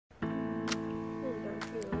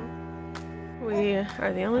We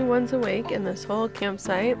are the only ones awake in this whole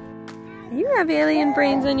campsite. You have alien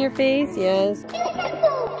brains on your face, yes.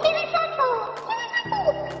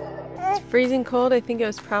 It's freezing cold. I think it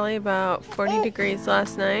was probably about 40 degrees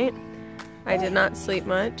last night. I did not sleep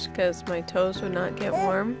much because my toes would not get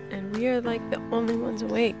warm, and we are like the only ones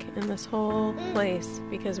awake in this whole place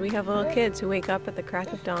because we have little kids who wake up at the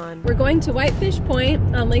crack of dawn. We're going to Whitefish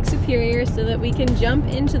Point on Lake Superior so that we can jump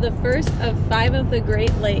into the first of 5 of the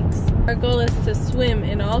Great Lakes. Our goal is to swim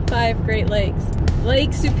in all 5 Great Lakes.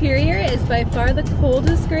 Lake Superior is by far the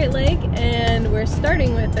coldest Great Lake, and we're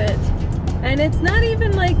starting with it. And it's not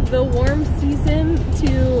even like the warm season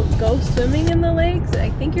to go swimming in the lakes. I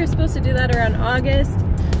think you're supposed to do that around August.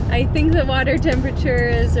 I think the water temperature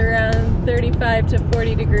is around 35 to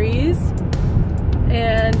 40 degrees.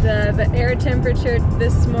 And the air temperature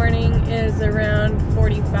this morning is around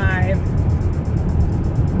 45.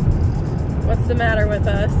 What's the matter with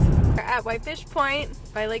us? We're at Whitefish Point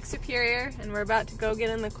by Lake Superior, and we're about to go get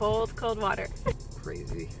in the cold, cold water.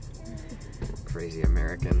 Crazy. Crazy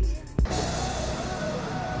Americans.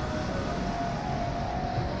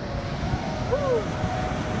 Woo!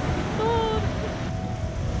 Cold!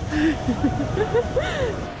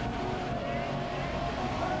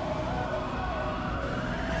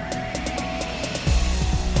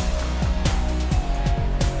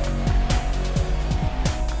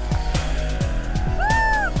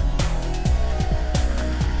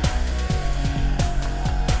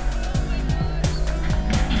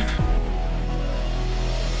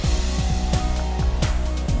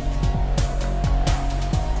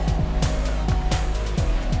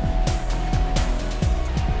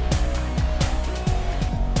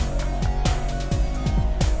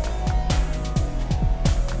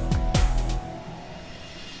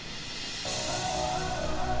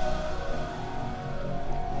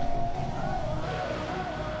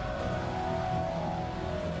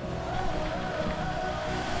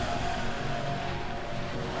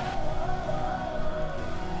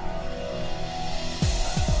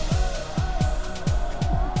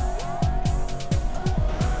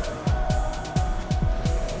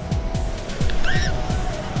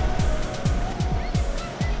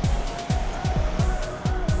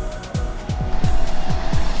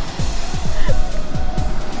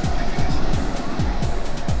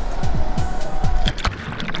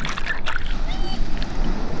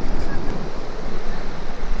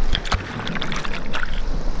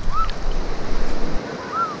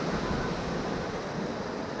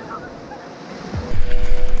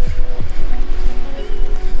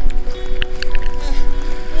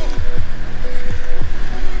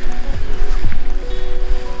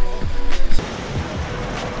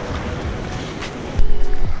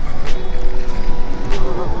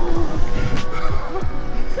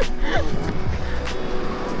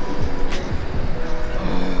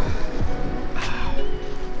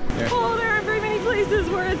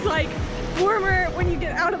 Warmer when you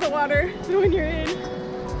get out of the water than when you're in.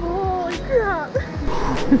 Holy crap.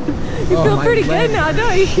 You feel pretty good now,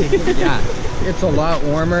 don't you? Yeah, it's a lot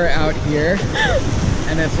warmer out here,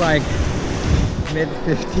 and it's like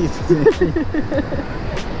mid-50s.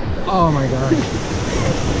 Oh my god.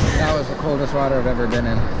 That was the coldest water I've ever been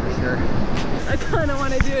in, for sure. I kind of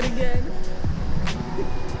want to do it again.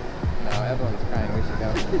 No, everyone's crying. We should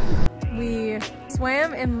go. We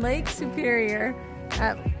swam in Lake Superior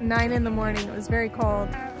at 9 in the morning. It was very cold.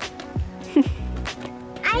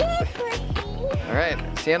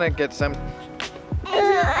 Alright, Sienna gets some.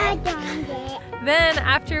 Then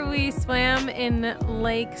after we swam in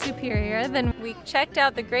Lake Superior, then we checked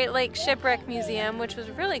out the Great Lakes Shipwreck Museum, which was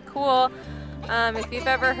really cool. If you've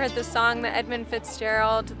ever heard the song, the Edmund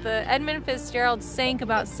Fitzgerald sank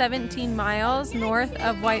about 17 miles north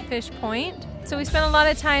of Whitefish Point. So we spent a lot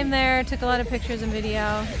of time there, took a lot of pictures and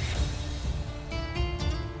video.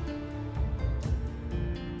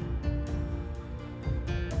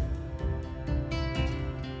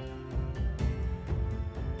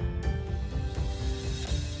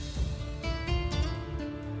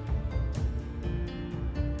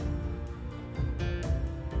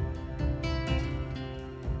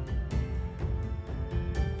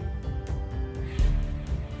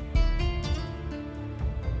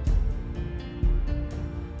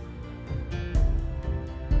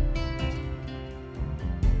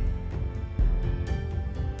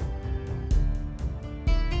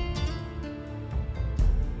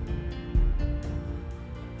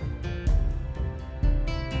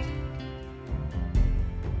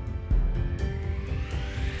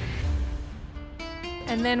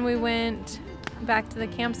 And then we went back to the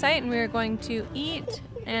campsite and we were going to eat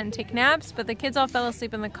and take naps, but the kids all fell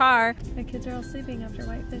asleep in the car. The kids are all sleeping after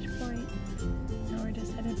Whitefish Point. Now we're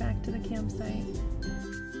just headed back to the campsite.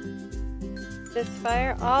 This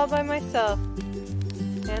fire all by myself.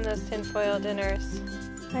 And those tinfoil dinners.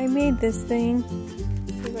 I made this thing.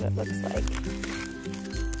 Let's see what it looks like.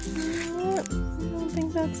 I don't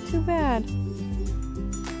think that's too bad.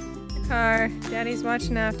 The car. Daddy's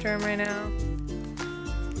watching after him right now.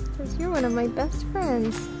 Because you're one of my best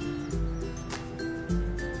friends.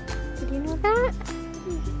 Did you know that?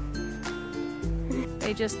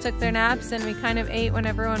 They just took their naps and we kind of ate when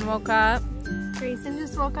everyone woke up. Grayson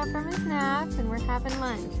just woke up from his nap and we're having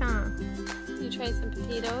lunch, huh? You try some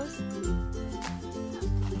potatoes?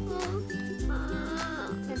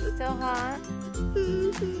 It's still hot.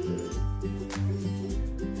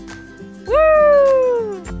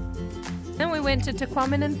 Woo! Then we went to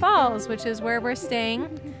Tequamanen Falls, which is where we're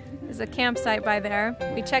staying. There's a campsite by there.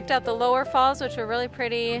 We checked out the lower falls, which were really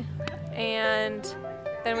pretty, and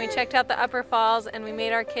then we checked out the upper falls, and we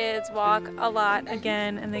made our kids walk a lot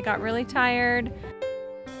again, and they got really tired.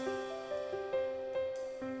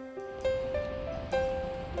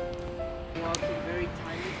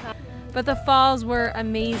 But the falls were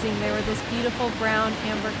amazing. They were this beautiful brown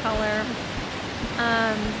amber color.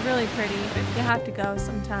 It was really pretty. You have to go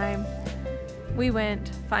sometime. We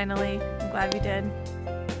went, finally. I'm glad we did.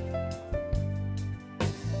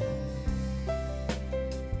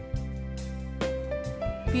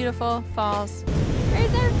 Beautiful falls.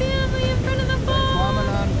 There's our family in front of the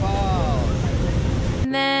falls.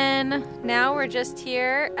 And then now we're just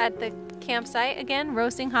here at the campsite again,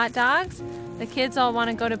 roasting hot dogs. The kids all want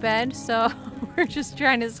to go to bed, so we're just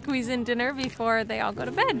trying to squeeze in dinner before they all go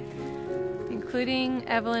to bed, including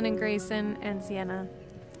Evelyn and Grayson and Sienna.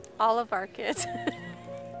 All of our kids.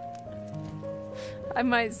 I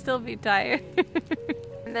might still be tired.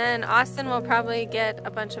 And then Austin will probably get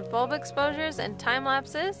a bunch of bulb exposures and time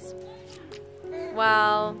lapses,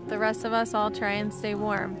 while the rest of us all try and stay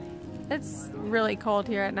warm. It's really cold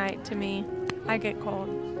here at night to me. I get cold.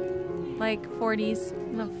 Like 40s,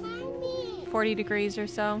 40 degrees or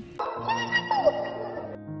so.